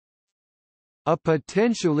A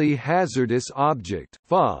potentially hazardous object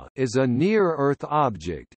 (PHA) is a near-Earth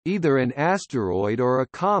object, either an asteroid or a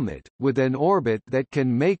comet, with an orbit that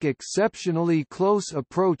can make exceptionally close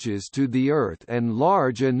approaches to the Earth and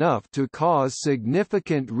large enough to cause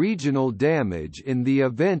significant regional damage in the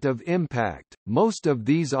event of impact. Most of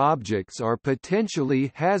these objects are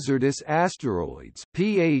potentially hazardous asteroids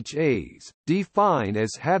 (PHAs), defined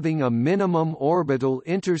as having a minimum orbital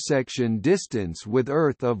intersection distance with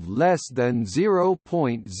Earth of less than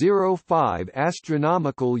 0.05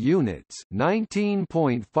 astronomical units,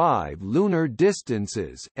 19.5 lunar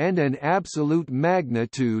distances, and an absolute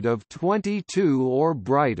magnitude of 22 or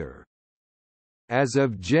brighter. As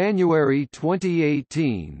of January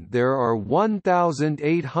 2018, there are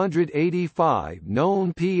 1,885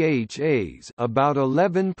 known PHAs, about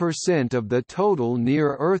 11% of the total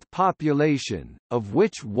near-Earth population, of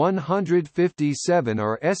which 157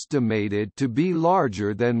 are estimated to be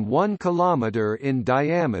larger than 1 km in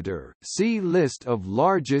diameter. See list of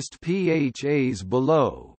largest PHAs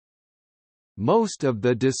below. Most of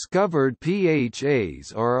the discovered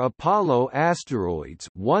PHAs are Apollo asteroids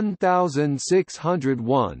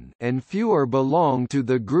 1601 and fewer belong to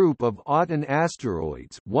the group of Auton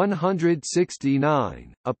asteroids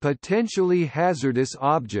 169. A potentially hazardous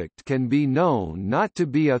object can be known not to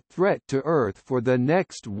be a threat to Earth for the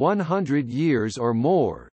next 100 years or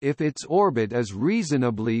more, if its orbit is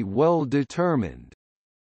reasonably well determined.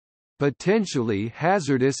 Potentially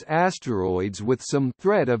hazardous asteroids with some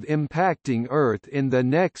threat of impacting Earth in the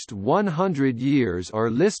next 100 years are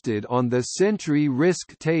listed on the Century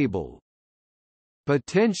Risk Table.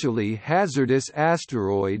 Potentially hazardous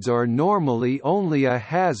asteroids are normally only a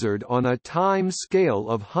hazard on a time scale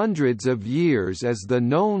of hundreds of years as the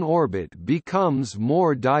known orbit becomes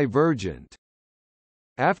more divergent.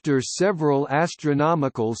 After several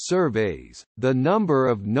astronomical surveys, the number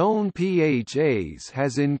of known PHAs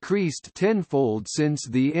has increased tenfold since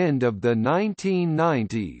the end of the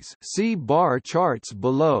 1990s. See bar charts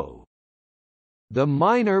below. The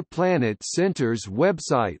Minor Planet Center's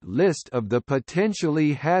website list of the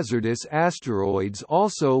potentially hazardous asteroids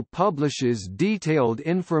also publishes detailed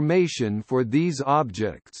information for these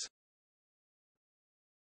objects.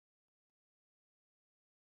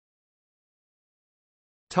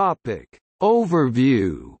 Topic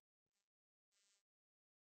Overview.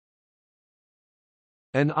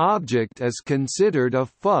 An object is considered a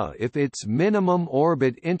PHA if its minimum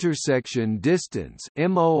orbit intersection distance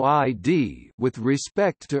 (MOID) with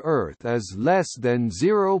respect to Earth is less than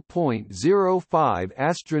 0.05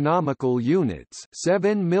 astronomical units,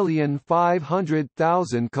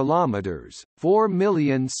 7,500,000 kilometers,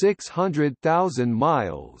 4,600,000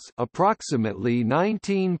 miles, approximately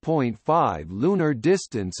 19.5 lunar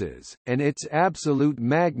distances, and its absolute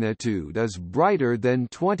magnitude is brighter than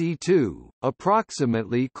 22, approximately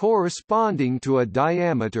corresponding to a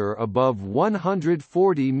diameter above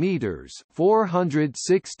 140 meters,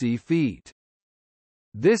 460 feet.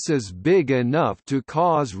 This is big enough to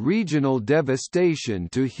cause regional devastation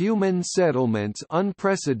to human settlements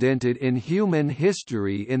unprecedented in human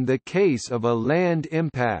history in the case of a land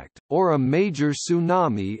impact, or a major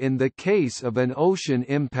tsunami in the case of an ocean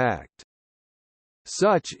impact.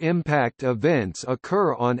 Such impact events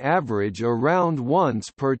occur on average around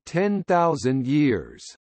once per 10,000 years.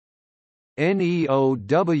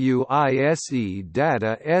 NEOWISE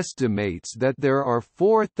data estimates that there are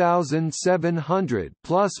 4,700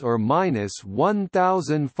 plus or minus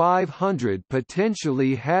 1,500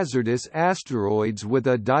 potentially hazardous asteroids with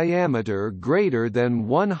a diameter greater than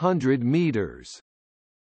 100 meters.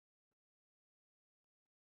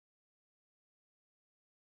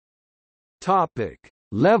 Topic: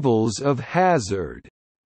 Levels of hazard.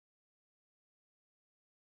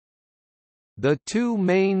 The two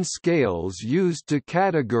main scales used to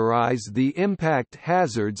categorize the impact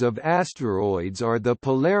hazards of asteroids are the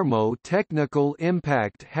Palermo Technical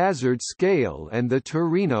Impact Hazard Scale and the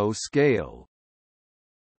Torino Scale.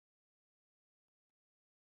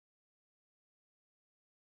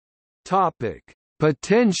 Topic: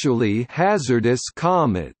 Potentially hazardous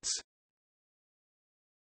comets.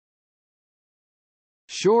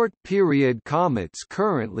 Short-period comets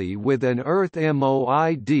currently with an Earth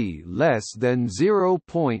MOID less than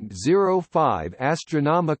 0.05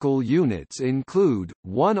 astronomical units include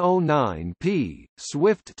 109P,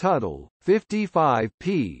 Swift-Tuttle,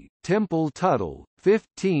 55P, Temple-Tuttle,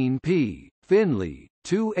 15P, Finley,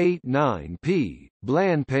 289P,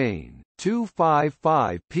 Blancpain,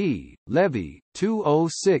 255P, Levy,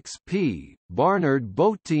 206P,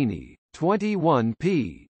 Barnard-Bottini,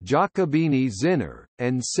 21P, Giacobini-Zinner,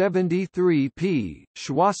 and 73P,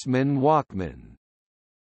 Schwassmann-Wachmann.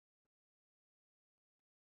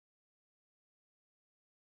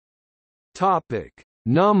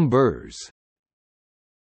 Numbers.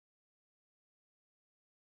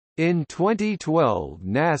 In 2012,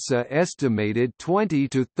 NASA estimated 20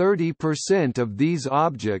 to 30% of these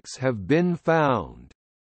objects have been found.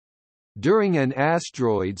 During an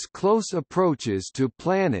asteroid's close approaches to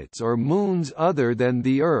planets or moons other than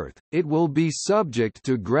the Earth, it will be subject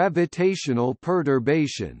to gravitational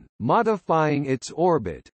perturbation, modifying its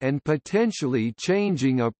orbit, and potentially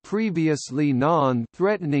changing a previously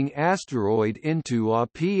non-threatening asteroid into a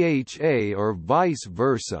PHA or vice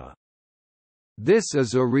versa. This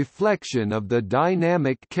is a reflection of the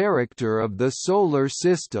dynamic character of the Solar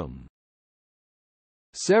System.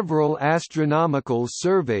 Several astronomical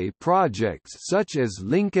survey projects such as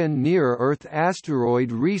Lincoln Near-Earth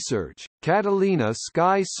Asteroid Research, Catalina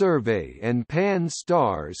Sky Survey and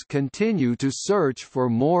Pan-STARRS continue to search for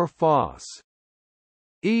more PHAs.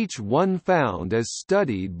 Each one found is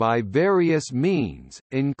studied by various means,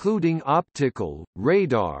 including optical,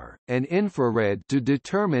 radar, and infrared to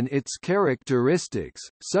determine its characteristics,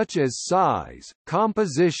 such as size,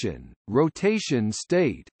 composition, rotation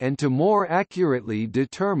state, and to more accurately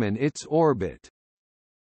determine its orbit.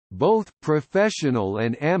 Both professional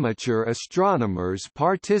and amateur astronomers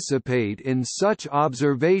participate in such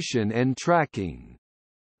observation and tracking.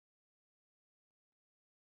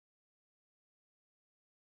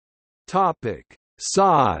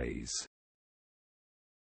 Size.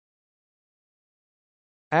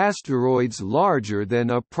 Asteroids larger than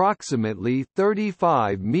approximately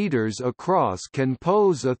 35 meters across can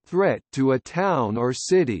pose a threat to a town or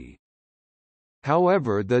city.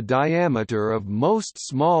 However, the diameter of most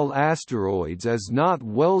small asteroids is not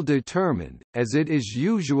well determined, as it is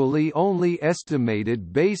usually only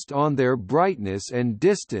estimated based on their brightness and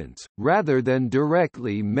distance, rather than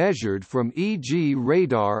directly measured from e.g.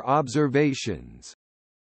 radar observations.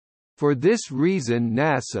 For this reason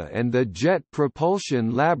NASA and the Jet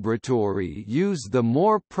Propulsion Laboratory use the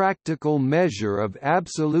more practical measure of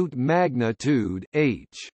absolute magnitude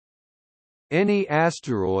h. Any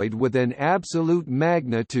asteroid with an absolute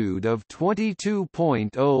magnitude of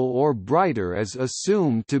 22.0 or brighter is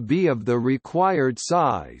assumed to be of the required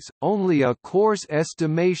size. Only a coarse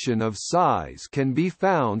estimation of size can be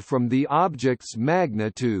found from the object's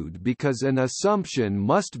magnitude because an assumption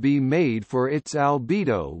must be made for its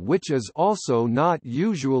albedo, which is also not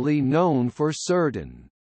usually known for certain.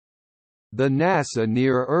 The NASA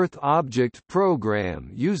Near-Earth Object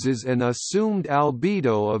Program uses an assumed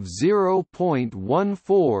albedo of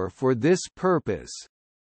 0.14 for this purpose.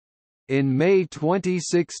 In May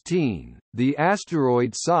 2016, the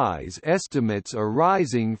asteroid size estimates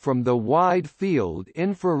arising from the Wide Field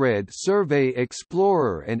Infrared Survey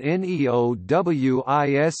Explorer and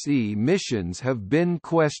NEOWISE missions have been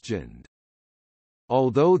questioned.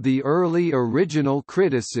 Although the early original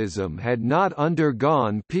criticism had not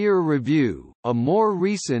undergone peer review, a more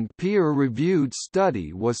recent peer-reviewed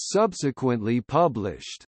study was subsequently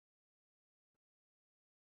published.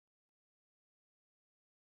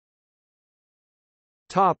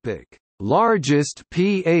 Largest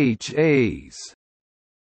PHAs.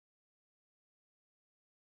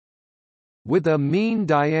 With a mean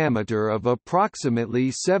diameter of approximately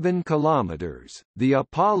 7 km, the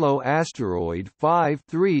Apollo asteroid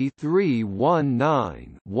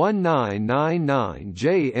 53319-1999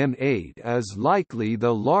 JM8 is likely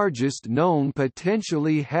the largest known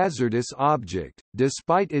potentially hazardous object,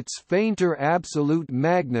 despite its fainter absolute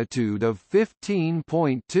magnitude of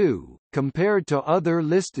 15.2. Compared to other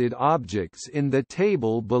listed objects in the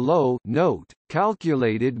table below. Note,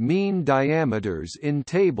 calculated mean diameters in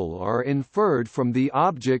table are inferred from the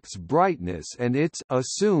object's brightness and its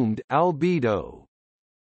assumed albedo.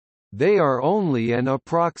 They are only an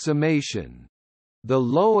approximation. The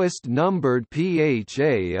lowest numbered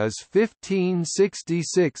PHA is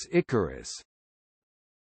 1566 Icarus.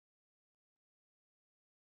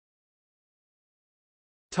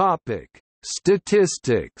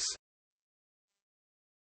 Statistics.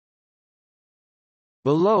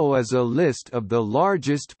 Below is a list of the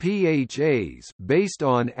largest PHAs based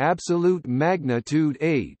on absolute magnitude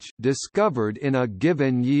h discovered in a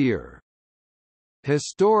given year.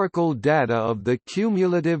 Historical data of the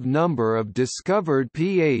cumulative number of discovered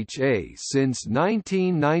PHAs since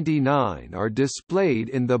 1999 are displayed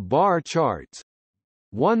in the bar charts,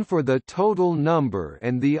 one for the total number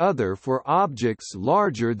and the other for objects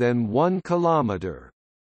larger than 1 km.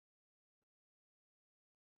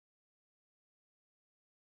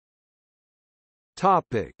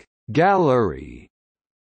 Gallery.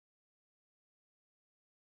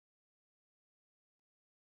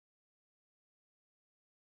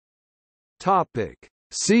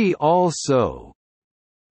 See also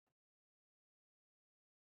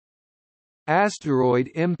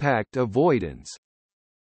Asteroid impact avoidance.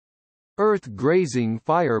 Earth grazing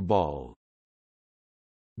fireball.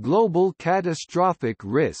 Global catastrophic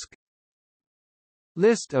risk.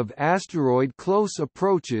 List of asteroid close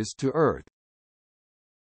approaches to Earth.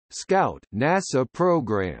 Scout NASA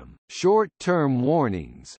program, short-term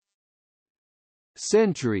warnings.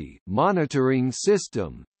 Sentry monitoring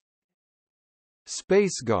system.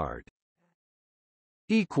 SpaceGuard.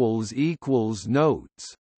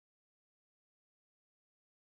 Notes